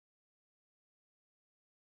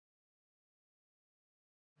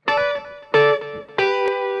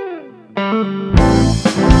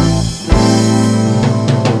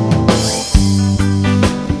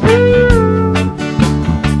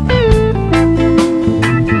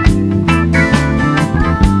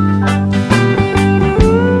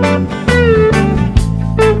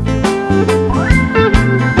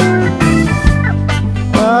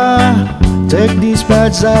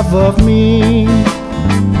best half of me.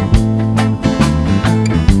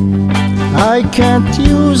 I can't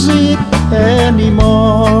use it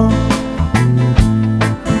anymore.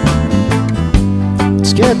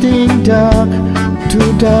 It's getting dark,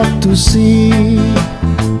 too dark to see.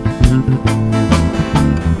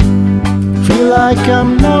 Feel like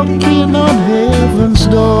I'm knocking on heaven's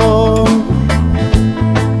door.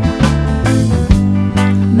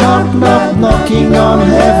 Knock, knock, knocking on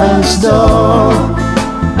heaven's door.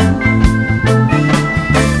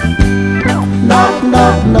 Knock,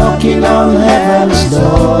 knock, knocking on heaven's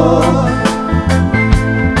door.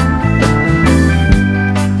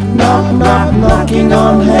 Knock, knock, knocking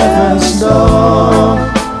on heaven's door.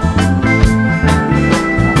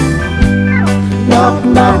 Knock,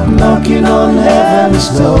 knock, knocking on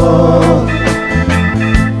heaven's door.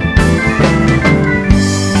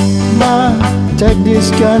 Ma, take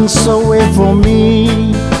these guns away from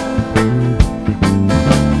me.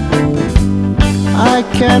 I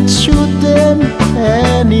can't shoot them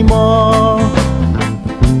anymore.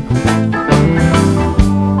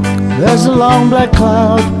 There's a long black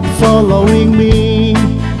cloud following me.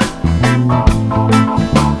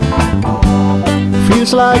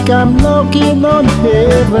 Feels like I'm knocking on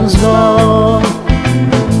heaven's door.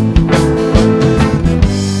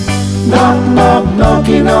 Knock, knock,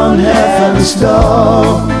 knocking on heaven's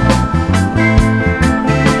door.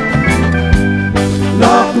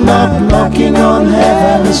 Knock, knock, knocking on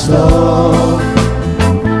heaven's door.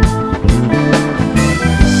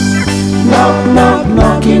 Knock, knock,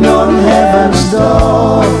 knocking on heaven's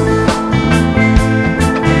door.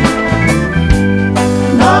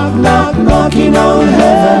 Knock, knock, knocking on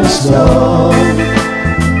heaven's door.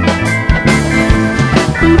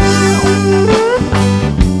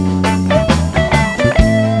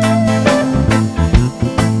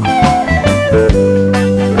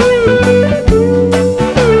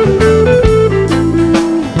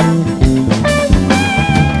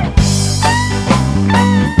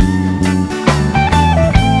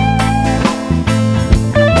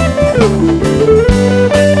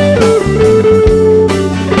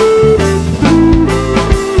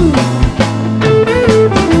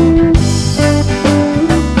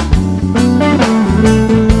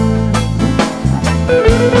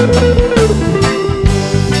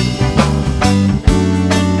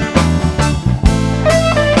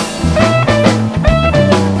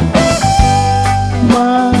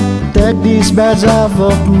 Take these beds off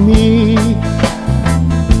of me.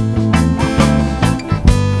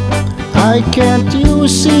 I can't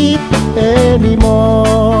use it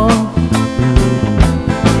anymore.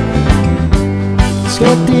 It's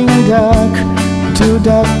getting dark, too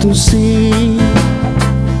dark to see.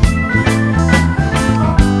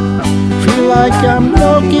 Feel like I'm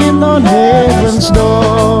knocking on heaven's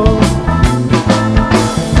door.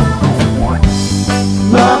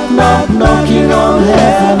 Knock, knock, knocking on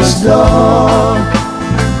heaven's door.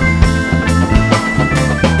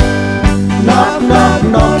 Knock, knock,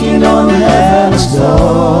 knocking on heaven's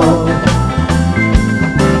door.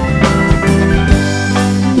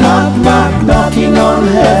 Knock, knock, knocking on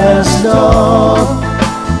heaven's door.